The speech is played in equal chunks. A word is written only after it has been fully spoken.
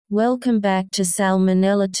Welcome back to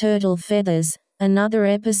Salmonella Turtle Feathers, another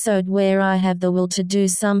episode where I have the will to do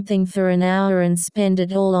something for an hour and spend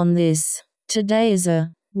it all on this. Today is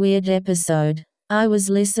a weird episode. I was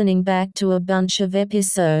listening back to a bunch of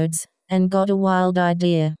episodes and got a wild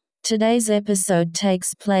idea. Today's episode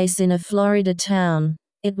takes place in a Florida town.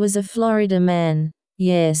 It was a Florida man.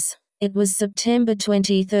 Yes, it was September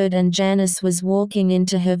 23rd and Janice was walking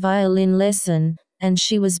into her violin lesson, and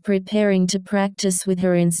she was preparing to practice with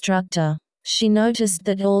her instructor. She noticed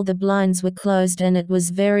that all the blinds were closed and it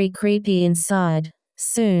was very creepy inside.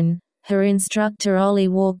 Soon, her instructor Ollie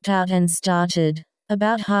walked out and started.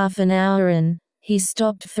 About half an hour in, he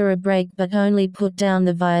stopped for a break but only put down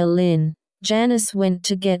the violin. Janice went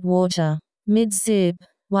to get water. Mid-sip,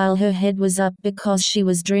 while her head was up because she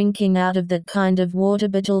was drinking out of that kind of water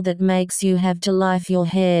bottle that makes you have to lift your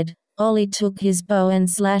head, Ollie took his bow and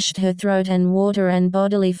slashed her throat and water and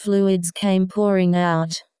bodily fluids came pouring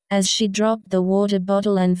out. As she dropped the water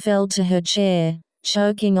bottle and fell to her chair,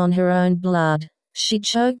 choking on her own blood, she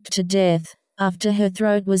choked to death, after her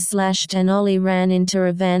throat was slashed and Ollie ran into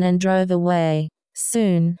a van and drove away.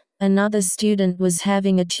 Soon, another student was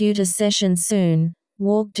having a tutor session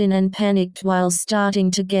walked in and panicked while starting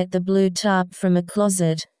to get the blue tarp from a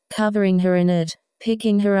closet, covering her in it,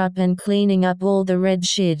 picking her up and cleaning up all the red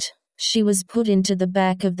shit. She was put into the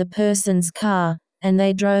back of the person's car, and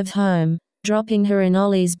they drove home, dropping her in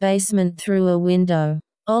Ollie's basement through a window.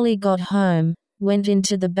 Ollie got home, went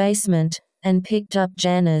into the basement, and picked up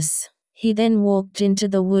Janice. He then walked into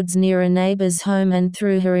the woods near a neighbor's home and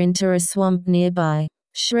threw her into a swamp nearby.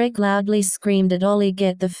 Shrek loudly screamed at Ollie,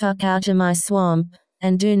 "Get the fuck out of my swamp,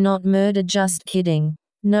 and do not murder, just kidding."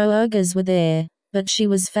 No ogres were there, but she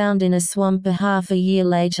was found in a swamp a half a year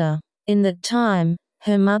later. In that time,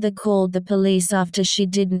 her mother called the police after she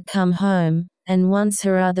didn't come home, and once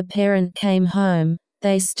her other parent came home,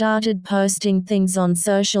 they started posting things on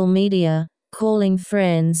social media, calling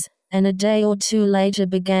friends, and a day or two later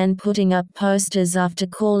began putting up posters after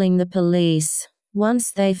calling the police.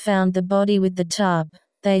 Once they found the body with the tarp,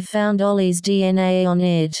 they found Ollie's DNA on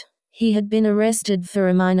it. He had been arrested for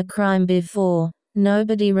a minor crime before.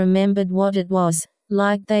 Nobody remembered what it was,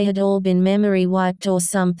 like they had all been memory wiped or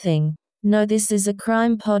something. No, this is a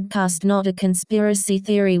crime podcast, not a conspiracy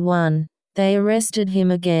theory one. They arrested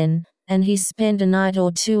him again, and he spent a night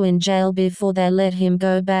or two in jail before they let him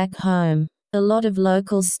go back home. A lot of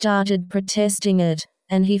locals started protesting it,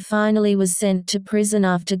 and he finally was sent to prison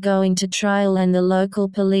after going to trial and the local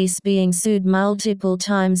police being sued multiple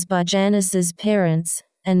times by Janice's parents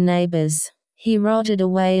and neighbors. He rotted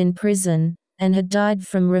away in prison, and had died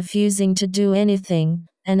from refusing to do anything,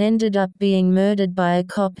 and ended up being murdered by a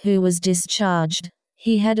cop who was discharged.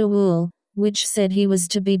 He had a will, which said he was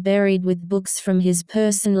to be buried with books from his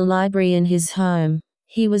personal library in his home.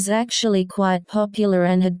 He was actually quite popular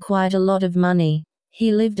and had quite a lot of money.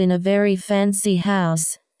 He lived in a very fancy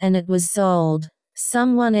house, and it was sold.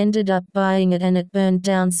 Someone ended up buying it and it burned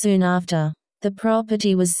down soon after. The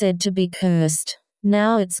property was said to be cursed.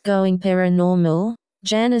 Now it's going paranormal.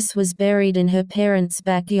 Janice was buried in her parents'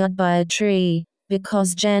 backyard by a tree,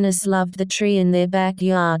 because Janice loved the tree in their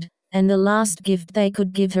backyard, and the last gift they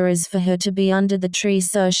could give her is for her to be under the tree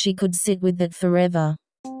so she could sit with it forever.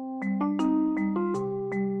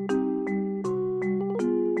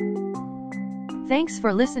 Thanks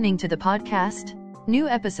for listening to the podcast. New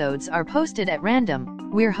episodes are posted at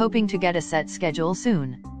random. We're hoping to get a set schedule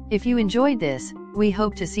soon. If you enjoyed this, we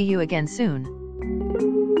hope to see you again soon.